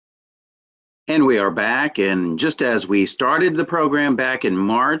And we are back. And just as we started the program back in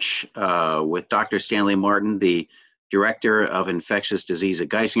March with Dr. Stanley Martin, the Director of Infectious Disease at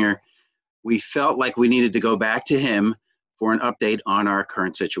Geisinger, we felt like we needed to go back to him for an update on our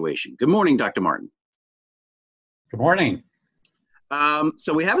current situation. Good morning, Dr. Martin. Good morning.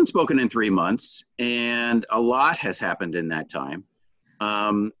 So we haven't spoken in 3 months, and a lot has happened in that time.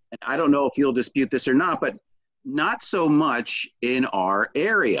 And I don't know if you'll dispute this or not, but not so much in our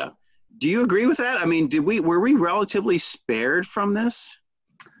area. Do you agree with that? I mean, were we relatively spared from this?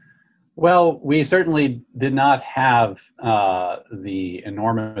 Well, we certainly did not have the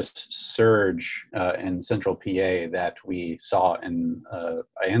enormous surge in central PA that we saw and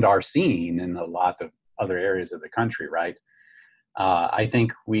are seeing in a lot of other areas of the country, right? I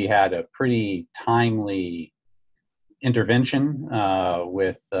think we had a pretty timely intervention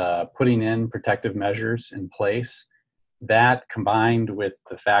with putting in protective measures in place. That combined with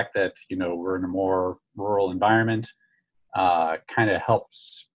the fact that, we're in a more rural environment kind of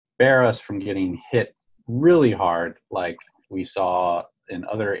helps spare us from getting hit really hard like we saw in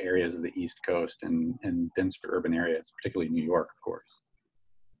other areas of the East Coast and denser urban areas, particularly New York, of course.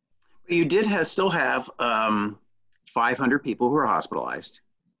 You did still have 500 people who are hospitalized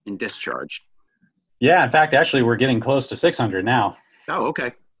and discharged. Yeah, in fact, actually, we're getting close to 600 now. Oh,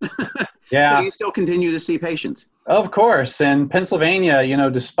 okay. Yeah. So you still continue to see patients? Of course. In Pennsylvania,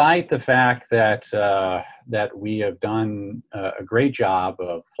 despite the fact that that we have done a great job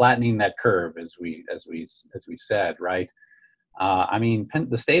of flattening that curve, as we said, right?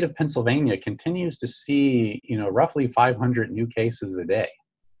 The state of Pennsylvania continues to see, roughly 500 new cases a day.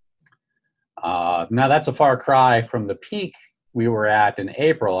 Now that's a far cry from the peak we were at in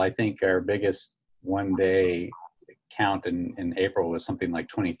April. I think our biggest one-day count in April was something like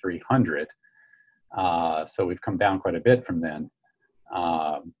 2,300. So we've come down quite a bit from then.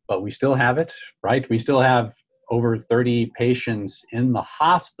 But we still have it, right? We still have over 30 patients in the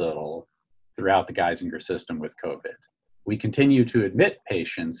hospital throughout the Geisinger system with COVID. We continue to admit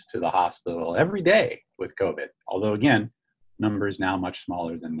patients to the hospital every day with COVID, although again, numbers now much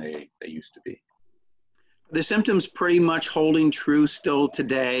smaller than they used to be. The symptoms pretty much holding true still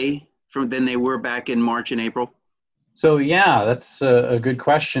today than they were back in March and April? So yeah, that's a good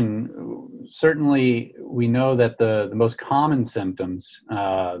question. Certainly, we know that the most common symptoms,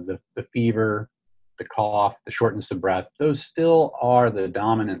 the fever, the cough, the shortness of breath, those still are the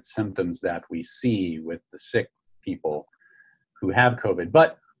dominant symptoms that we see with the sick people who have COVID.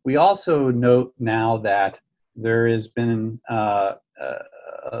 But we also note now that there has been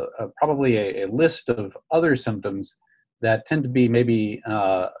probably a list of other symptoms that tend to be maybe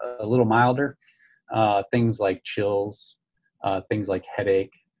a little milder. Things like chills, things like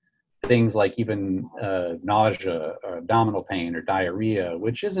headache, things like even nausea or abdominal pain or diarrhea,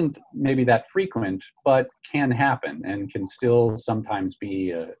 which isn't maybe that frequent, but can happen and can still sometimes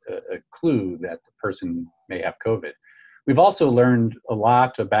be a clue that the person may have COVID. We've also learned a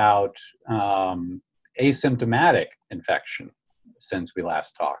lot about asymptomatic infection since we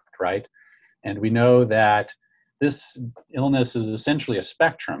last talked, right? And we know that this illness is essentially a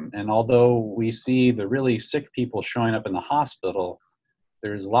spectrum. And although we see the really sick people showing up in the hospital,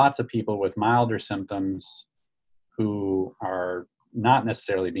 there's lots of people with milder symptoms who are not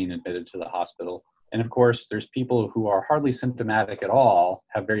necessarily being admitted to the hospital. And of course, there's people who are hardly symptomatic at all,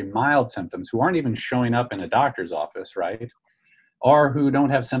 have very mild symptoms, who aren't even showing up in a doctor's office, right? Or who don't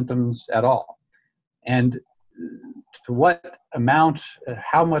have symptoms at all. And to what amount,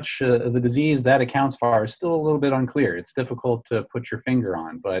 how much of the disease that accounts for is still a little bit unclear. It's difficult to put your finger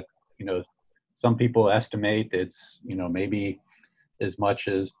on, but some people estimate it's maybe as much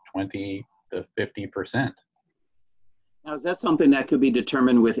as 20 to 50%. Now, is that something that could be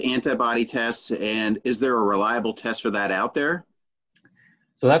determined with antibody tests, and is there a reliable test for that out there?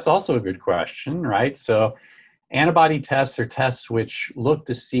 So that's also a good question, right? So antibody tests are tests which look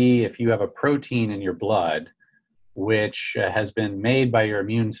to see if you have a protein in your blood which has been made by your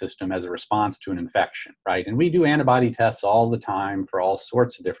immune system as a response to an infection, right? And we do antibody tests all the time for all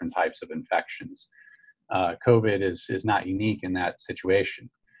sorts of different types of infections. COVID is not unique in that situation.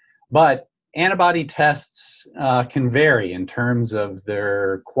 But antibody tests can vary in terms of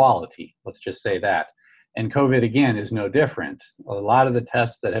their quality, let's just say that. And COVID, again, is no different. A lot of the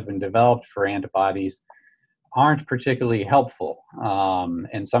tests that have been developed for antibodies aren't particularly helpful,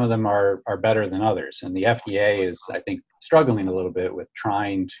 and some of them are better than others. And the FDA is, I think, struggling a little bit with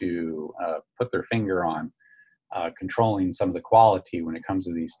trying to put their finger on controlling some of the quality when it comes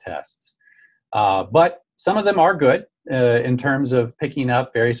to these tests. But some of them are good in terms of picking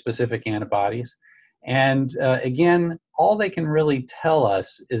up very specific antibodies. And again, all they can really tell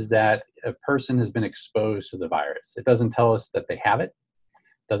us is that a person has been exposed to the virus. It doesn't tell us that they have it,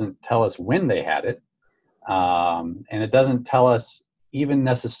 doesn't tell us when they had it, and it doesn't tell us even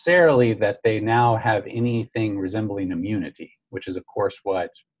necessarily that they now have anything resembling immunity, which is, of course, what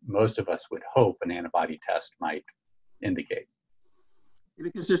most of us would hope an antibody test might indicate.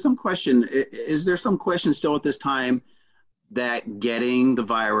 Because there's some question, is there some question still at this time that getting the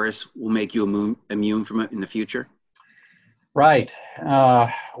virus will make you immune from it in the future? Right.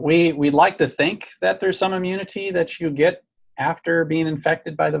 We'd like to think that there's some immunity that you get after being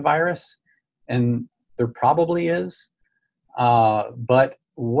infected by the virus, and there probably is. But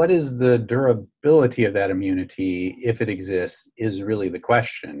what is the durability of that immunity, if it exists, is really the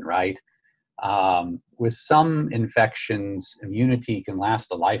question, right? With some infections, immunity can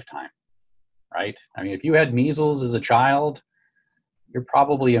last a lifetime, right? I mean, if you had measles as a child, you're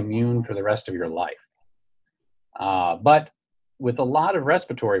probably immune for the rest of your life. But with a lot of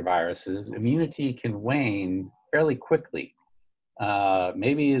respiratory viruses, immunity can wane fairly quickly,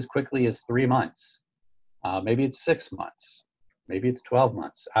 maybe as quickly as 3 months. Maybe it's 6 months. Maybe it's 12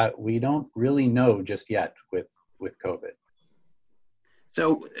 months. We don't really know just yet with COVID.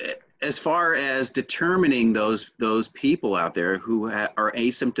 So as far as determining those people out there who are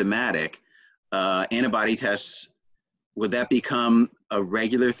asymptomatic, antibody tests, would that become a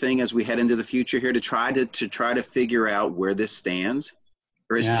regular thing as we head into the future here to try to figure out where this stands?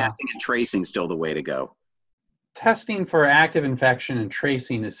 Or is testing and tracing still the way to go? Testing for active infection and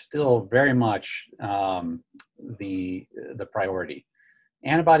tracing is still very much the priority.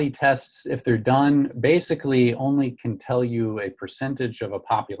 Antibody tests, if they're done, basically only can tell you a percentage of a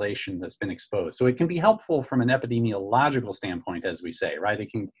population that's been exposed. So it can be helpful from an epidemiological standpoint, as we say, right?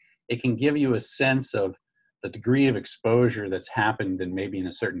 It can give you a sense of the degree of exposure that's happened in maybe in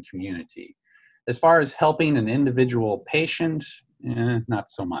a certain community. As far as helping an individual patient, not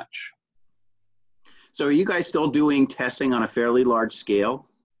so much. So are you guys still doing testing on a fairly large scale?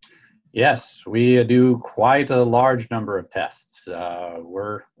 Yes, we do quite a large number of tests.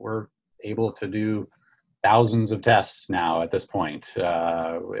 We're able to do thousands of tests now at this point.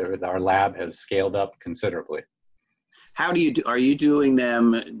 Our lab has scaled up considerably. How do you do? Are you doing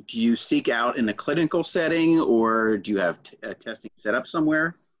them? Do you seek out in a clinical setting, or do you have testing set up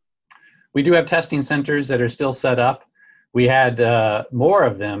somewhere? We do have testing centers that are still set up. We had more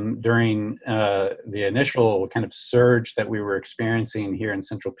of them during the initial kind of surge that we were experiencing here in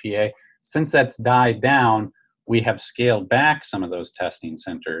Central PA. Since that's died down, we have scaled back some of those testing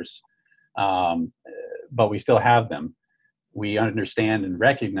centers, but we still have them. We understand and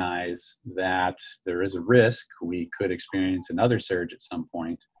recognize that there is a risk we could experience another surge at some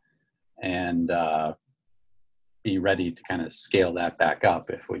point, and be ready to kind of scale that back up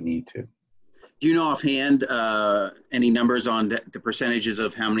if we need to. Do you know offhand any numbers on the percentages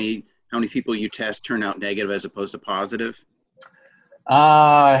of how many people you test turn out negative as opposed to positive?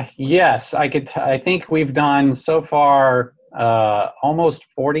 Yes, I think we've done so far almost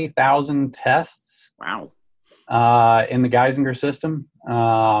 40,000 tests. Wow. In the Geisinger system,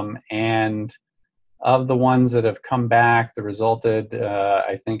 and of the ones that have come back, the resulted,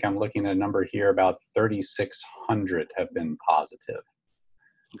 I think I'm looking at a number here, about 3,600 have been positive.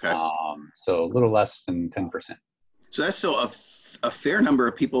 Okay. So a little less than 10%. So that's still a fair number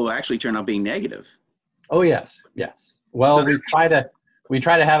of people who actually turn out being negative. Oh yes, yes. Well, we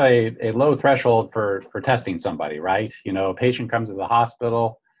try to have a low threshold for testing somebody, right? You know, a patient comes to the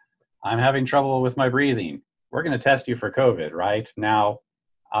hospital, I'm having trouble with my breathing. We're going to test you for COVID, right? Now,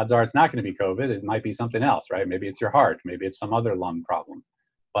 odds are it's not going to be COVID. It might be something else, right? Maybe it's your heart. Maybe it's some other lung problem.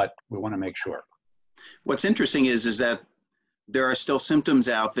 But we want to make sure. What's interesting is that there are still symptoms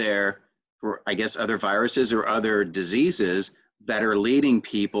out there for, I guess, other viruses or other diseases that are leading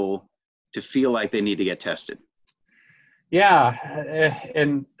people to feel like they need to get tested. Yeah,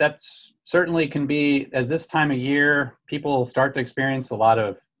 and that's certainly can be, as this time of year, people start to experience a lot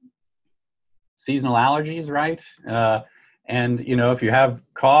of seasonal allergies, right? And, you know, if you have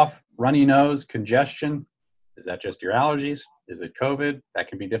cough, runny nose, congestion, is that just your allergies? Is it COVID? That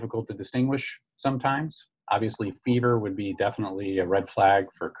can be difficult to distinguish sometimes. Obviously, fever would be definitely a red flag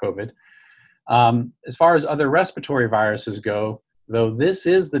for COVID. As far as other respiratory viruses go, though, this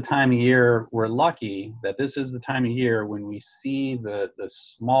is the time of year, we're lucky that this is the time of year when we see the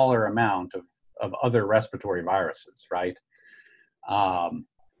smaller amount of other respiratory viruses, right?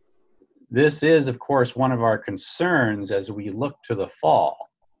 This is, of course, one of our concerns as we look to the fall,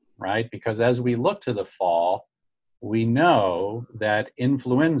 right? Because as we look to the fall, we know that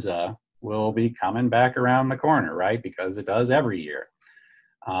influenza will be coming back around the corner, right? Because it does every year.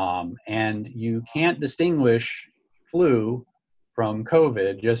 And you can't distinguish flu from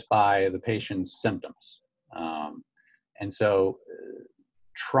COVID just by the patient's symptoms. And so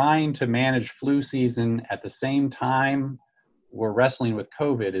trying to manage flu season at the same time we're wrestling with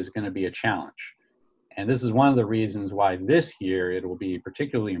COVID is going to be a challenge. And this is one of the reasons why this year it will be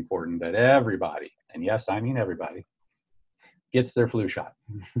particularly important that everybody, and yes, I mean everybody, gets their flu shot.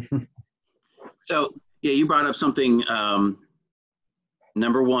 So, yeah, you brought up something.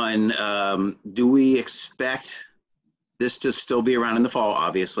 Number one, do we expect this to still be around in the fall,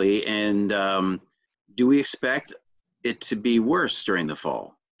 obviously? And do we expect it to be worse during the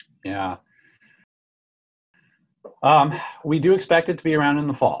fall? Yeah. We do expect it to be around in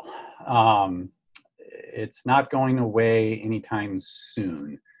the fall. It's not going away anytime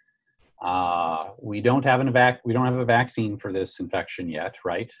soon. We don't have a vaccine for this infection yet,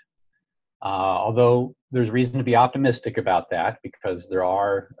 right? Although there's reason to be optimistic about that because there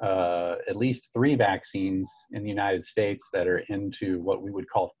are at least 3 vaccines in the United States that are into what we would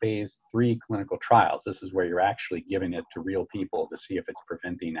call phase 3 clinical trials. This is where you're actually giving it to real people to see if it's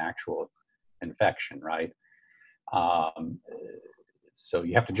preventing actual infection, right? So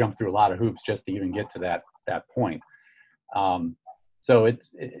you have to jump through a lot of hoops just to even get to that point. So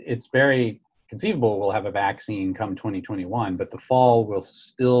it's very conceivable we'll have a vaccine come 2021, but the fall we'll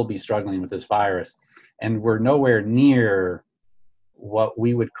still be struggling with this virus. And we're nowhere near what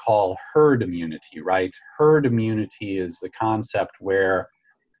we would call herd immunity, right? Herd immunity is the concept where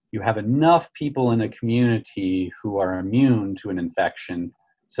you have enough people in a community who are immune to an infection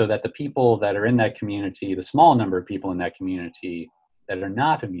so that the people that are in that community, the small number of people in that community that are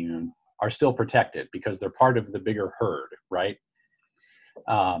not immune, are still protected because they're part of the bigger herd, right?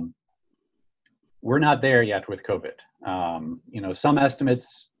 We're not there yet with COVID. Some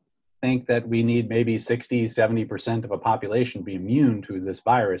estimates think that we need maybe 60, 70% of a population be immune to this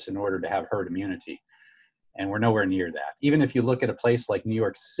virus in order to have herd immunity. And we're nowhere near that. Even if you look at a place like New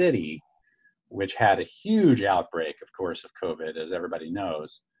York City, which had a huge outbreak, of course, of COVID, as everybody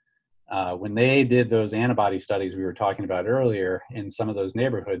knows, when they did those antibody studies we were talking about earlier, in some of those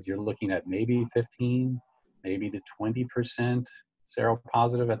neighborhoods, you're looking at maybe 15, maybe to 20%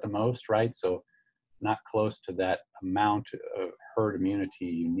 seropositive at the most, right? So not close to that amount of herd immunity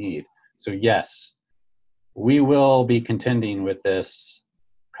you need. So yes, we will be contending with this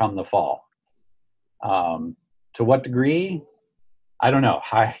come the fall. To what degree? I don't know.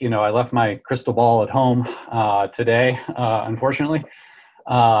 I left my crystal ball at home today, unfortunately.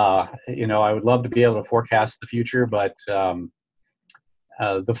 I would love to be able to forecast the future, but the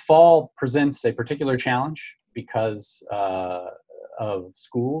fall presents a particular challenge because of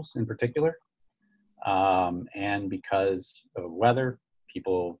schools in particular, and because of weather,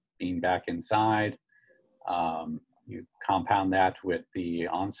 people being back inside. You compound that with the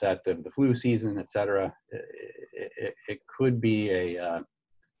onset of the flu season, et cetera. It could be a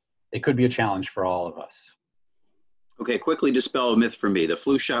challenge for all of us. Okay, quickly dispel a myth for me. The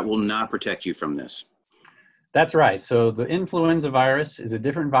flu shot will not protect you from this. That's right. So the influenza virus is a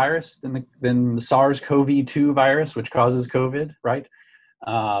different virus than the SARS-CoV-2 virus, which causes COVID, right?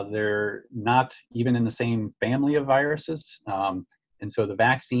 They're not even in the same family of viruses. And so the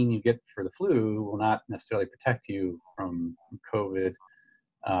vaccine you get for the flu will not necessarily protect you from COVID.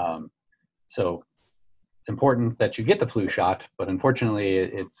 So it's important that you get the flu shot, but unfortunately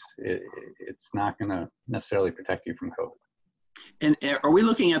it's not going to necessarily protect you from COVID. And are we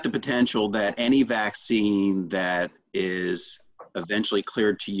looking at the potential that any vaccine that is eventually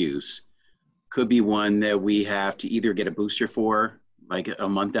cleared to use could be one that we have to either get a booster for, like a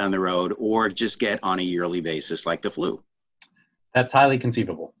month down the road, or just get on a yearly basis like the flu? That's highly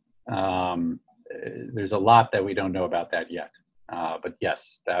conceivable. There's a lot that we don't know about that yet. But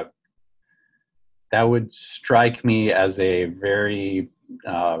yes, that would strike me as a very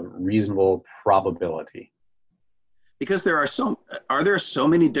reasonable probability. Because are there so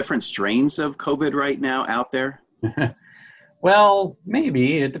many different strains of COVID right now out there? Well,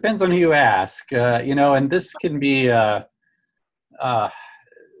 maybe. It depends on who you ask. And this can be,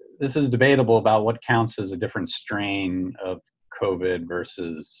 this is debatable about what counts as a different strain of COVID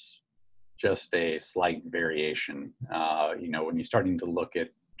versus just a slight variation. When you're starting to look at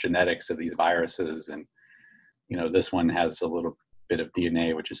genetics of these viruses, and this one has a little bit of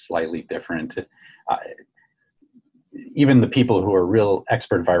DNA which is slightly different. Even the people who are real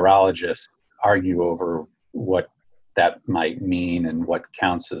expert virologists argue over what that might mean and what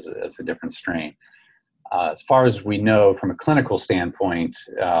counts as a different strain. As far as we know from a clinical standpoint,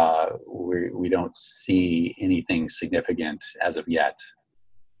 we don't see anything significant as of yet.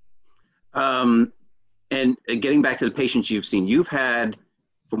 And getting back to the patients you've seen, you've had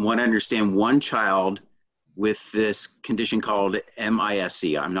from what I understand, one child with this condition called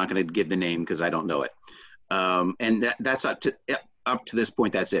MISC. I'm not going to give the name because I don't know it. And that's up to this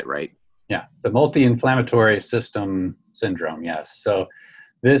point. That's it, right? Yeah, the multi-inflammatory system syndrome. Yes. So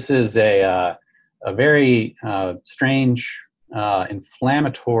this is a very strange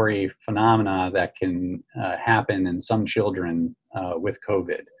inflammatory phenomena that can happen in some children with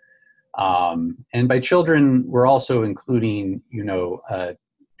COVID. And by children, we're also including,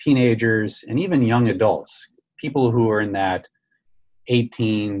 teenagers and even young adults, people who are in that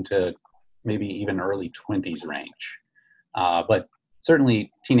 18 to maybe even early 20s range. But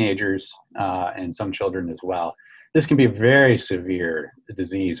certainly teenagers and some children as well. This can be a very severe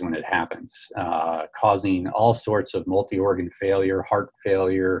disease when it happens, causing all sorts of multi-organ failure, heart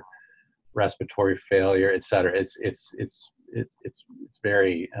failure, respiratory failure, et cetera. It's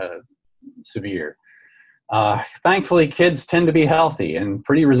very severe. Thankfully, kids tend to be healthy and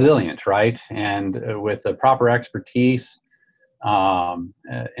pretty resilient, right? And with the proper expertise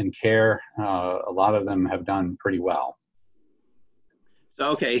and care, a lot of them have done pretty well.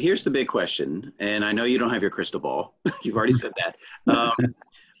 So, okay, here's the big question, and I know you don't have your crystal ball. You've already said that.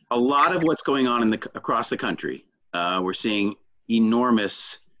 A lot of what's going on across the country, we're seeing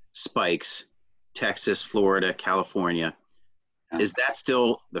enormous spikes, Texas, Florida, California. Yeah. Is that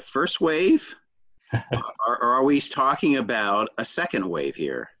still the first wave? or are we talking about a second wave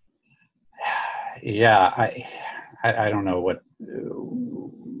here? Yeah, I don't know what,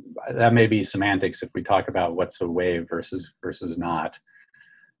 that may be semantics if we talk about what's a wave versus not.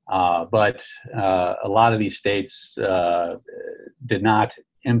 But a lot of these states did not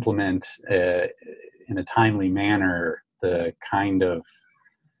implement in a timely manner the kind of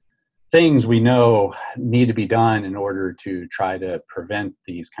things we know need to be done in order to try to prevent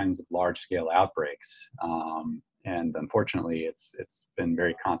these kinds of large-scale outbreaks. And unfortunately, it's been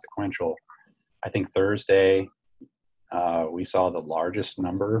very consequential. I think Thursday, we saw the largest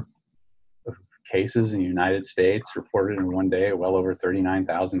number of cases in the United States reported in one day, well over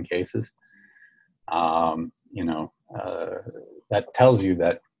 39,000 cases. That tells you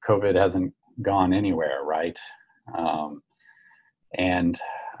that COVID hasn't gone anywhere, right?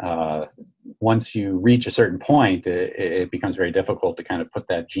 Once you reach a certain point, it becomes very difficult to kind of put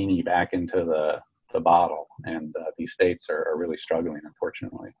that genie back into the bottle. And these states are really struggling,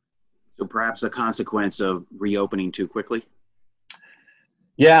 unfortunately. So perhaps a consequence of reopening too quickly?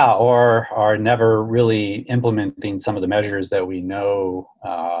 Yeah, or are never really implementing some of the measures that we know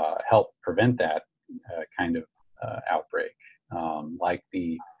help prevent that kind of outbreak, like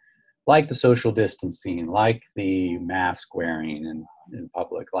the social distancing, like the mask wearing in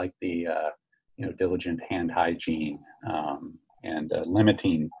public, like the diligent hand hygiene, and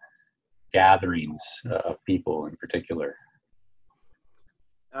limiting gatherings of people in particular.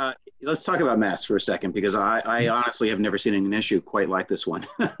 Let's talk about masks for a second, because I honestly have never seen an issue quite like this one.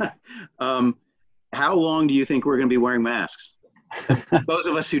 How long do you think we're going to be wearing masks? Those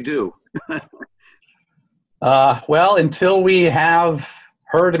of us who do. Well, until we have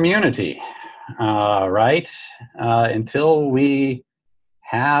herd immunity, right? Until we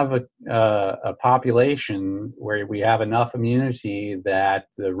have a population where we have enough immunity that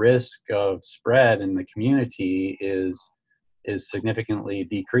the risk of spread in the community is significantly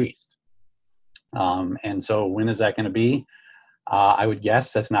decreased. And so when is that going to be? I would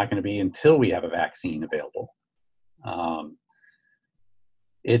guess that's not going to be until we have a vaccine available.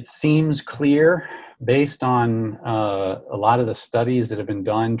 It seems clear, based on a lot of the studies that have been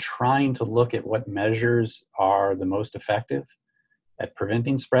done trying to look at what measures are the most effective at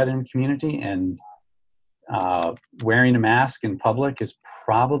preventing spread in the community, and wearing a mask in public is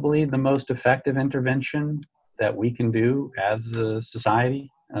probably the most effective intervention that we can do as a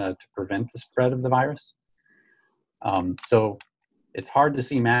society to prevent the spread of the virus. So it's hard to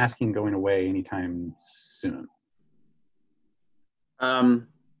see masking going away anytime soon.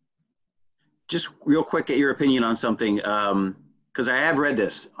 Just real quick, get your opinion on something, because I have read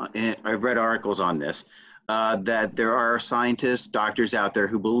this, I've read articles on this, that there are scientists, doctors out there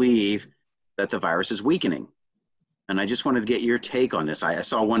who believe that the virus is weakening. And I just wanted to get your take on this. I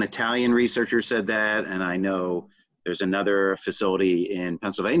saw one Italian researcher said that, and I know there's another facility in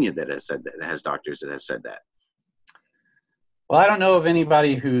Pennsylvania that has said that, that has doctors that have said that. Well, I don't know of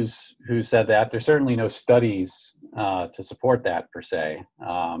anybody who said that. There's certainly no studies to support that per se.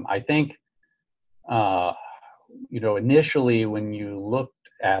 I think, initially when you looked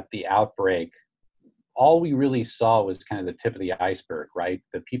at the outbreak, all we really saw was kind of the tip of the iceberg, right?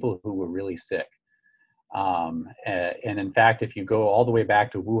 The people who were really sick. And in fact, if you go all the way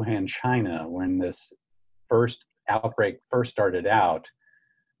back to Wuhan, China, when this first outbreak first started out,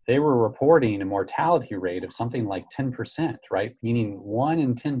 they were reporting a mortality rate of something like 10%, right? Meaning 1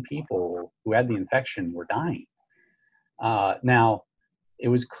 in 10 people who had the infection were dying. Now, it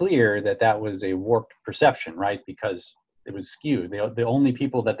was clear that that was a warped perception, right? Because it was skewed. The only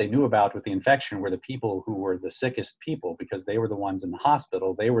people that they knew about with the infection were the people who were the sickest people, because they were the ones in the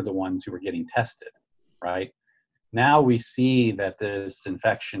hospital. They were the ones who were getting tested, right? Now we see that this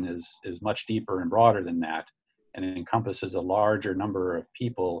infection is much deeper and broader than that, and it encompasses a larger number of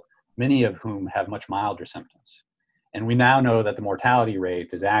people, many of whom have much milder symptoms. And we now know that the mortality rate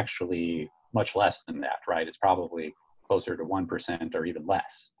is actually much less than that, right? It's probably closer to 1% or even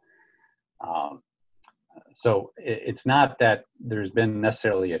less. So it's not that there's been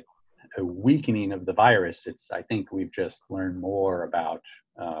necessarily a weakening of the virus. I think we've just learned more about,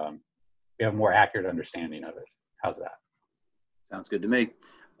 we have a more accurate understanding of it. How's that? Sounds good to me.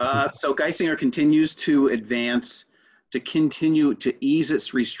 So Geisinger continues to advance to continue to ease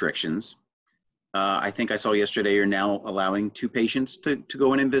its restrictions. I think I saw yesterday you're now allowing 2 patients to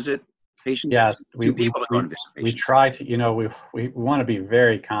go in and visit patients. Yes, two people to go and visit patients. We try to, we want to be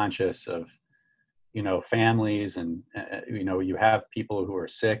very conscious of, families, and, you have people who are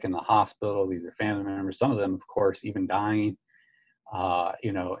sick in the hospital. These are family members, some of them, of course, even dying,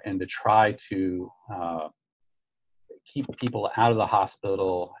 and to try to keep people out of the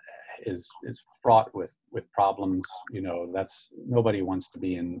hospital is fraught with problems. Nobody wants to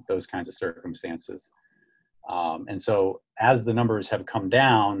be in those kinds of circumstances. And so as the numbers have come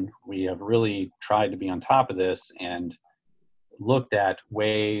down, we have really tried to be on top of this and looked at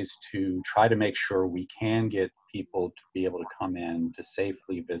ways to try to make sure we can get people to be able to come in to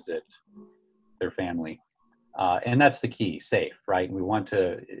safely visit their family. And that's the key, safe, right? We want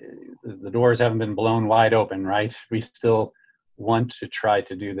to, the doors haven't been blown wide open, right? We still want to try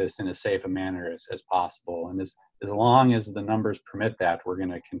to do this in as safe a manner as possible. And as long as the numbers permit that, we're going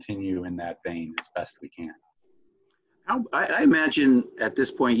to continue in that vein as best we can. I imagine at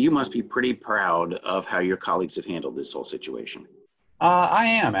this point, you must be pretty proud of how your colleagues have handled this whole situation. I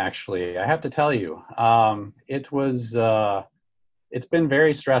am, actually. I have to tell you, it's been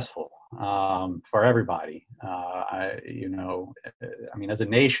very stressful for everybody. As a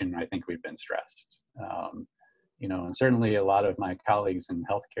nation, I think we've been stressed. And certainly a lot of my colleagues in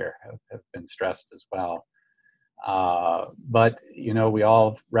healthcare have been stressed as well. But we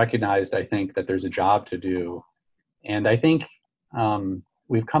all recognized, I think, that there's a job to do. And I think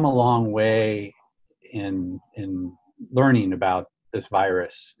we've come a long way in learning about this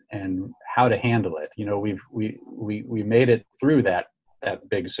virus and how to handle it. We made it through that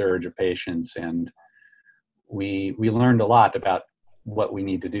big surge of patients, and we learned a lot about what we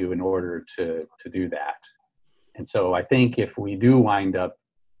need to do in order to do that. And so I think if we do wind up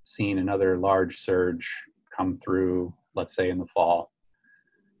seeing another large surge come through, let's say in the fall,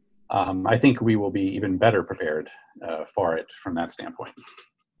 I think we will be even better prepared for it from that standpoint.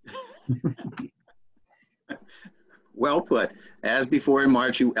 Well put. As before in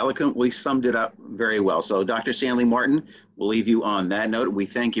March, you eloquently summed it up very well. So Dr. Stanley Martin, we'll leave you on that note. We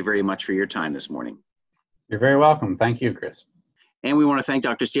thank you very much for your time this morning. You're very welcome. Thank you, Chris. And we want to thank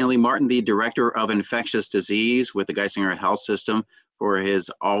Dr. Stanley Martin, the Director of Infectious Disease with the Geisinger Health System, for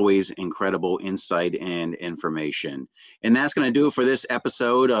his always incredible insight and information. And that's going to do it for this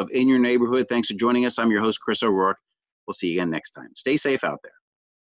episode of In Your Neighborhood. Thanks for joining us. I'm your host, Chris O'Rourke. We'll see you again next time. Stay safe out there.